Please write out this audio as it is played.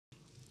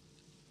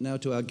Now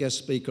to our guest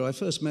speaker. I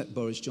first met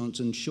Boris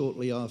Johnson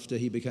shortly after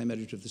he became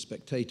editor of The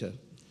Spectator.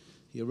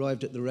 He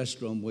arrived at the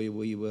restaurant where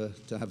we were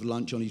to have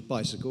lunch on his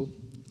bicycle,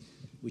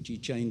 which he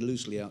chained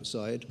loosely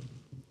outside,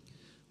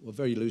 or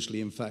very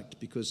loosely in fact,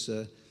 because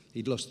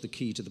he'd lost the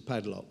key to the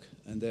padlock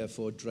and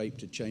therefore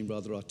draped a chain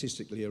rather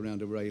artistically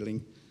around a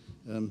railing,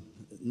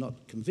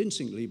 not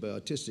convincingly but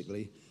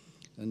artistically,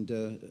 and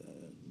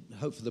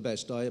hope for the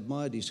best. I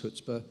admired his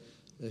chutzpah,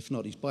 if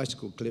not his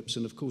bicycle clips,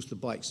 and of course the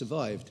bike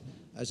survived,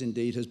 as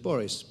indeed has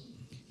Boris.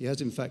 He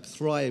has in fact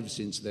thrived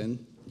since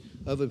then,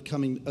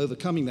 overcoming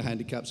the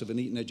handicaps of an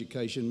Eton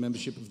education,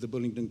 membership of the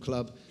Bullingdon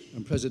Club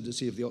and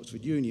presidency of the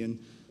Oxford Union,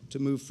 to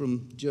move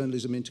from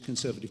journalism into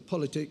conservative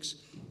politics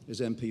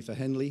as MP for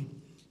Henley,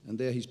 and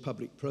there his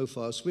public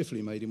profile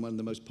swiftly made him one of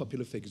the most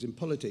popular figures in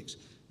politics,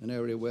 an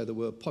area where the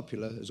word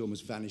popular has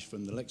almost vanished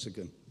from the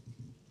lexicon.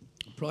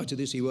 Prior to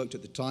this, he worked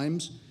at The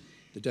Times,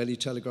 The Daily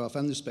Telegraph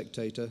and The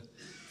Spectator,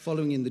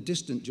 following in the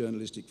distant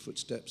journalistic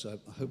footsteps, I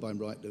hope I'm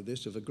right of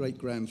this, of a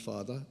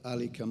great-grandfather,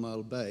 Ali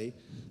Kemal Bey,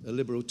 a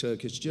liberal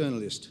Turkish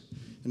journalist.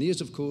 And he does,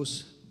 of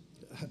course,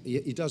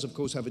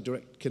 have a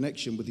direct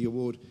connection with the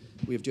award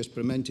we have just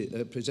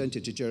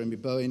presented to Jeremy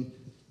Bowen,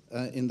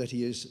 in that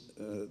he is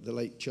the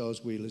late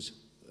Charles Wheeler's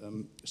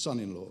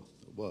son-in-law,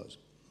 was.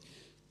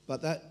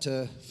 But at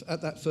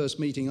that first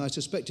meeting, I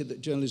suspected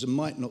that journalism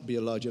might not be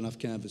a large enough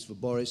canvas for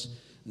Boris,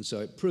 and so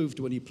it proved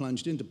when he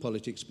plunged into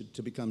politics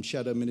to become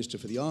Shadow Minister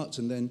for the Arts,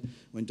 and then,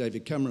 when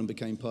David Cameron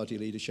became party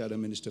leader, Shadow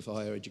Minister for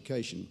Higher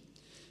Education.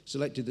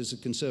 Selected as a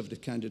Conservative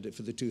candidate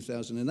for the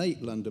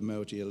 2008 London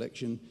mayoralty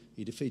election,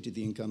 he defeated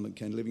the incumbent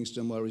Ken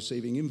Livingstone while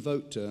receiving, in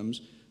vote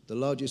terms, the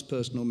largest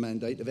personal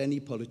mandate of any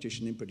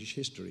politician in British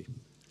history.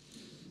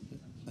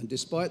 And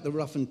despite the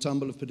rough and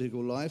tumble of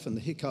political life and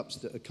the hiccups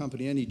that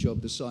accompany any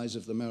job the size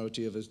of the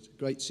mayoralty of a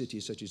great city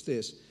such as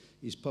this,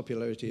 his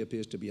popularity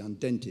appears to be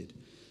undented.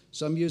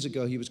 Some years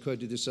ago, he was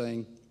quoted as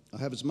saying, "I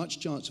have as much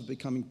chance of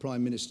becoming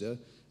Prime Minister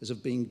as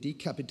of being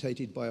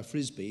decapitated by a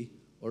Frisbee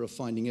or of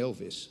finding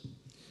Elvis."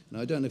 And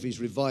I don't know if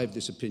he's revived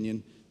this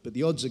opinion, but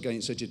the odds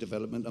against such a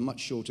development are much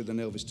shorter than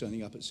Elvis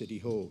turning up at City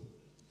Hall.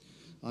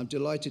 I'm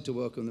delighted to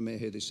welcome the Mayor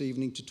here this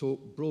evening to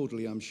talk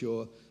broadly, I'm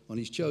sure, on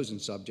his chosen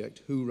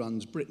subject, who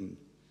runs Britain.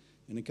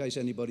 And in case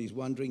anybody's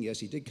wondering, yes,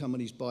 he did come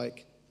on his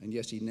bike, and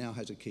yes, he now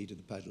has a key to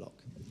the padlock.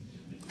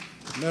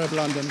 Mayor of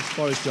London,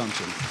 Boris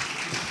Johnson.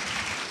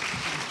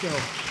 Bill.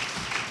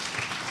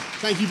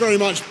 Thank you very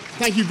much.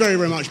 Thank you very,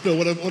 very much, Bill.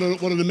 What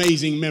an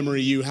amazing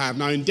memory you have.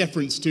 Now, in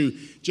deference to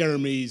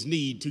Jeremy's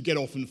need to get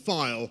off and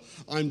file,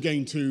 I'm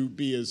going to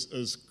be as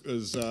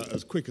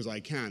quick as I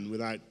can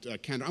without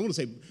candor. I want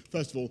to say,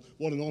 first of all,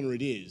 what an honour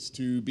it is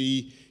to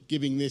be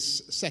giving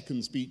this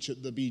second speech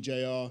at the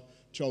BJR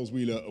Charles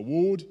Wheeler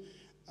Award,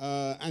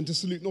 and to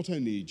salute not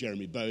only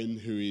Jeremy Bowen,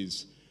 who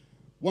is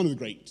one of the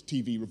great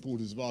TV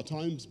reporters of our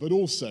times, but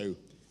also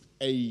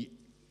a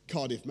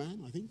Cardiff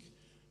man, I think,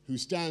 who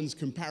stands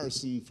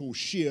comparison for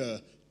sheer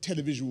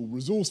televisual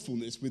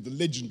resourcefulness with the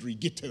legendary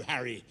Gitto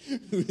Harry,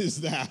 who is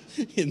there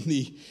in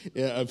the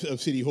of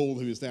City Hall,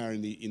 who is there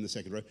in the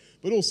second row,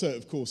 but also,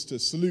 of course, to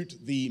salute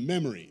the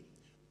memory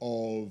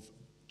of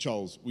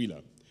Charles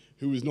Wheeler,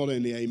 who was not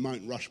only a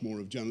Mount Rushmore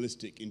of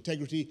journalistic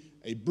integrity,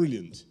 a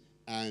brilliant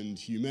and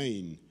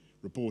humane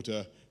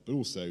reporter, but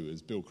also,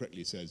 as Bill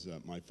correctly says,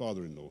 my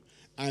father-in-law.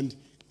 And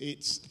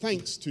it's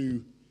thanks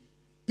to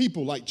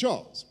people like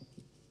Charles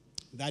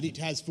that it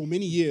has for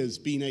many years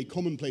been a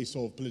commonplace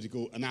of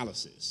political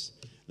analysis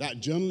that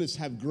journalists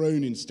have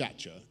grown in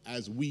stature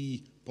as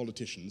we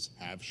politicians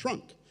have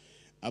shrunk.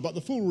 But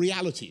the full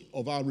reality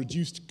of our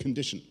reduced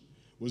condition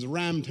was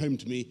rammed home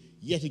to me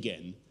yet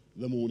again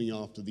the morning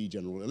after the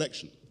general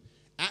election.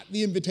 At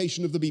the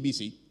invitation of the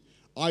BBC,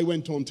 I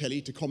went on telly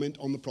to comment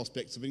on the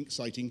prospects of an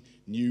exciting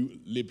new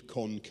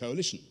LibCon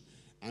coalition,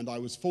 and I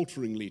was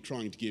falteringly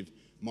trying to give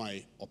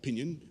my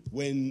opinion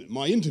when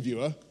my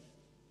interviewer,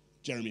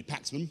 Jeremy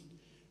Paxman,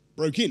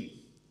 broke in.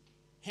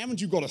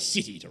 "Haven't you got a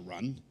city to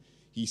run?"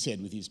 he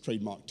said with his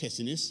trademark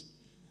tessiness.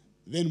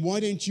 "Then why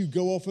don't you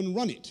go off and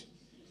run it?"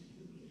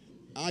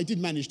 I did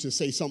manage to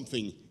say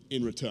something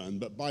in return,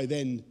 but by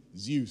then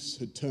Zeus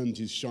had turned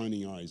his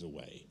shining eyes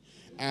away.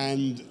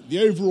 And the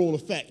overall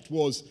effect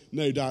was,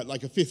 no doubt,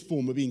 like a fifth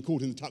former being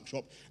caught in the tuck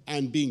shop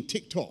and being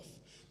ticked off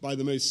by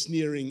the most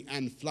sneering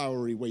and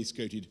flowery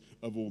waistcoated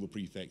of all the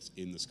prefects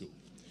in the school.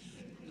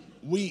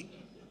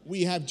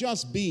 We have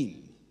just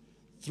been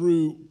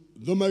through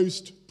the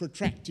most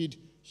protracted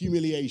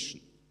humiliation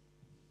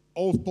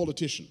of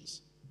politicians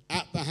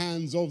at the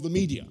hands of the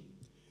media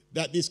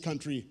that this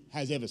country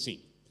has ever seen.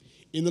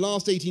 In the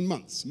last 18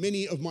 months,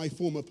 many of my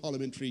former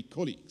parliamentary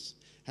colleagues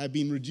have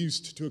been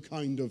reduced to a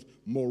kind of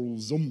moral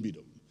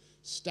zombiedom,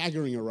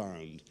 staggering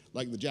around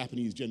like the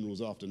Japanese generals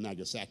after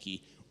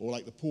Nagasaki, or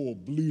like the poor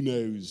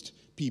blue-nosed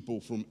people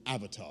from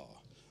Avatar,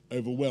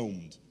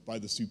 overwhelmed by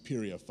the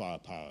superior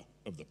firepower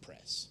of the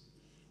press.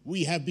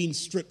 We have been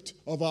stripped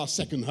of our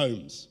second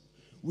homes.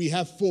 We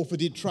have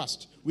forfeited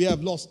trust. We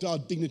have lost our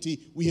dignity.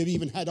 We have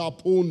even had our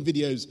porn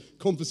videos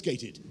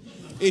confiscated.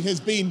 It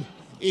has been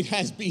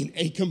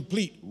a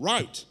complete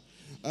rout.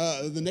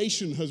 the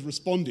nation has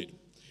responded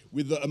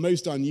with a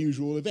most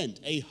unusual event,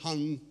 a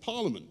hung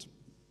parliament,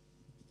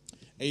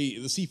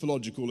 the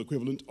psephological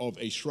equivalent of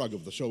a shrug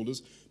of the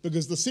shoulders,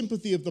 because the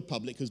sympathy of the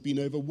public has been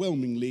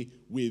overwhelmingly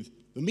with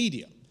the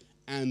media,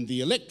 and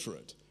the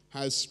electorate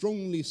has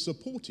strongly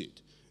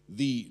supported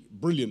the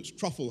brilliant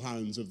truffle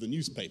hounds of the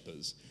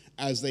newspapers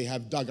as they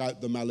have dug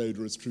out the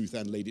malodorous truth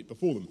and laid it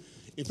before them.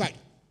 In fact,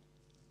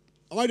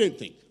 I don't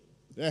think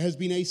there has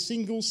been a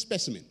single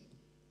specimen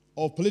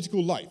of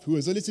political life who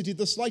has elicited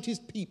the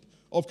slightest peep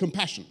of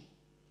compassion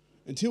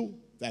until,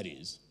 that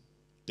is,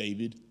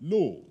 David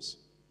Laws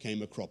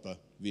came a cropper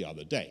the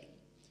other day.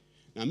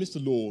 Now,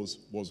 Mr. Laws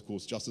was, of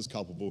course, just as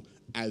culpable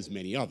as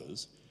many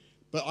others,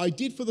 but I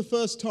did, for the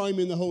first time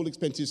in the whole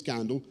expensive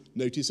scandal,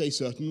 notice a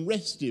certain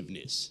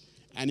restiveness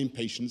and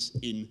impatience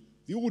in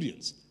the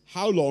audience.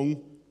 How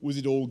long was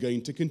it all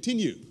going to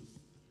continue?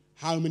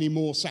 How many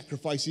more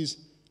sacrifices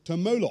to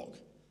Moloch?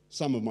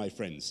 Some of my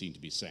friends seem to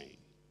be saying.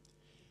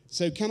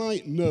 So can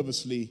I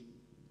nervously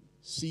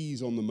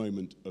seize on the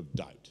moment of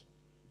doubt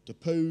to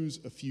pose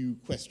a few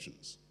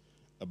questions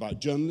about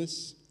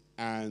journalists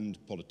and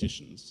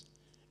politicians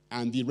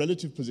and the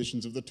relative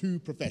positions of the two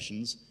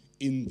professions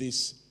in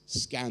this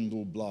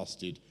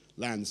scandal-blasted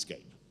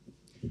landscape?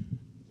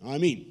 I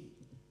mean,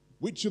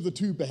 which of the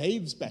two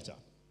behaves better?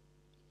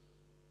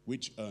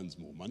 Which earns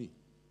more money?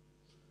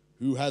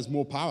 Who has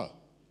more power?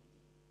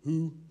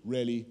 Who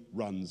really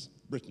runs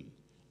Britain?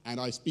 And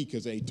I speak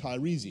as a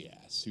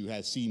Tiresias who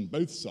has seen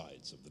both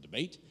sides of the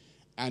debate,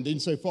 and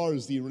insofar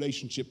as the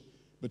relationship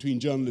between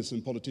journalists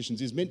and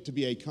politicians is meant to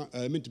be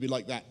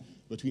like that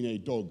between a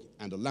dog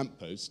and a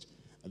lamppost,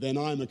 then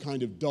I'm a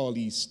kind of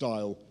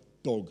Dali-style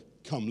dog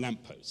come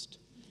lamppost.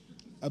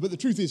 But the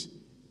truth is,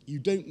 you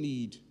don't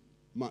need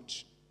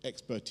much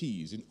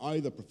expertise in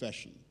either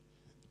profession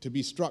to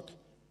be struck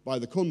by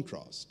the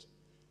contrast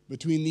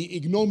between the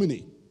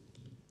ignominy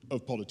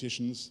of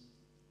politicians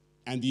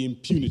and the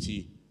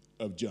impunity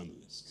of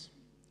journalists.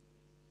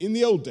 In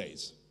the old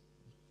days,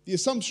 the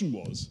assumption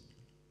was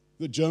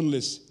that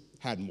journalists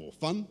had more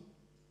fun,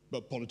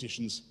 but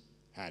politicians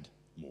had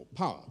more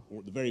power, or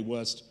at the very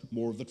worst,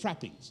 more of the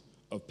trappings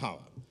of power.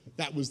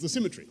 That was the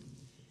symmetry.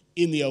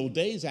 In the old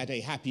days, at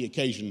a happy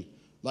occasion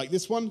like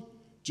this one,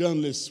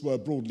 journalists were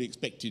broadly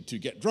expected to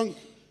get drunk,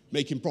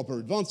 make improper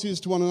advances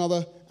to one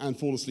another, and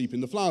fall asleep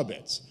in the flower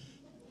beds.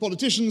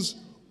 Politicians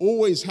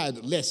always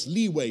had less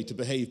leeway to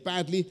behave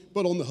badly,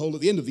 but on the whole,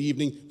 at the end of the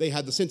evening, they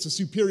had the sense of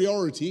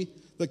superiority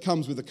that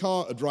comes with a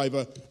car, a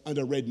driver, and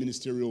a red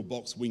ministerial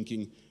box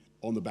winking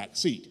on the back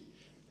seat.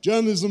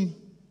 Journalism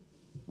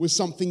was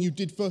something you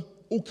did for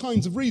all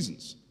kinds of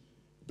reasons.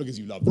 Because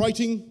you loved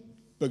writing,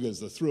 because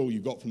the thrill you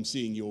got from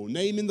seeing your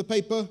name in the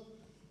paper,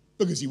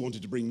 because you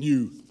wanted to bring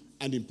new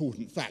and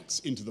important facts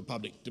into the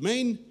public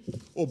domain,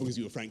 or because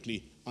you were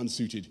frankly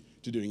unsuited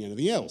to doing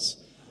anything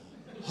else.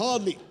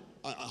 Hardly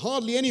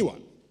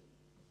anyone,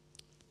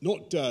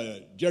 not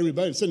Jeremy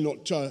Bowen, certainly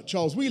not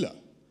Charles Wheeler,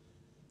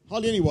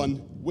 hardly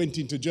anyone went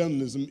into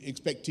journalism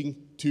expecting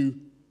to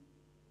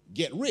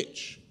get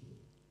rich.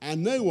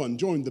 And no one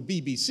joined the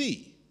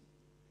BBC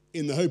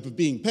in the hope of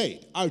being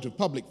paid out of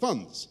public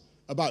funds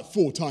about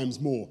 4 times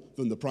more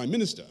than the Prime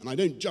Minister. And I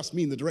don't just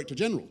mean the Director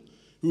General,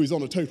 who is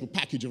on a total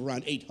package of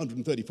around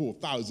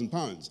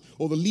 £834,000,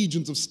 or the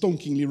legions of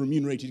stonkingly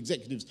remunerated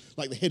executives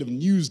like the head of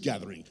News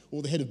Gathering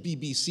or the head of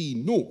BBC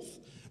North,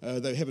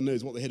 though heaven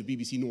knows what the head of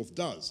BBC North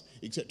does,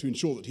 except to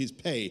ensure that his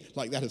pay,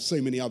 like that of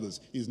so many others,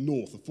 is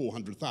north of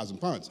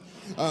 £400,000.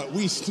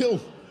 We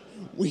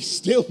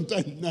still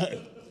don't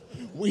know.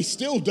 We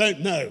still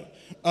don't know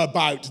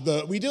about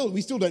the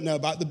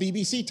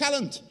BBC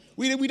talent.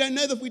 We don't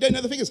know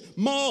the figures.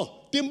 Marr,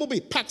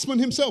 Dimbleby, Paxman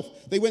himself,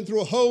 they went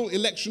through a whole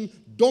election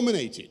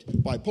dominated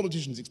by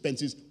politicians'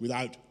 expenses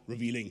without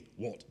revealing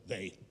what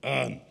they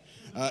earn.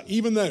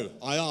 Even though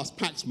I asked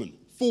Paxman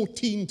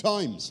 14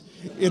 times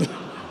in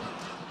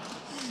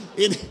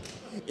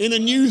a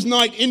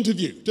Newsnight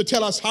interview to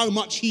tell us how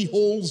much he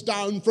hauls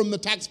down from the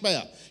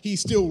taxpayer, he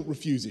still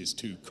refuses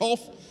to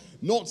cough.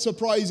 Not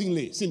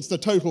surprisingly, since the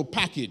total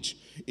package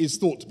is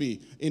thought to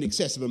be in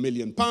excess of £1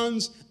 million,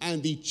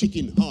 and the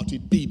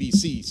chicken-hearted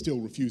BBC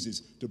still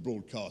refuses to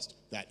broadcast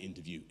that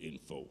interview in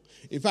full.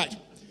 In fact,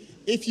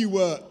 if you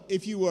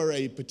were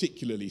a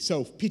particularly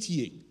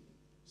self-pitying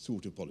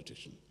sort of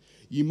politician,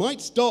 you might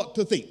start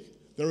to think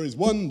there is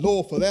one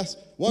law for this,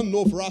 one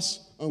law for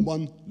us, and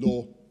one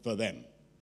law for them.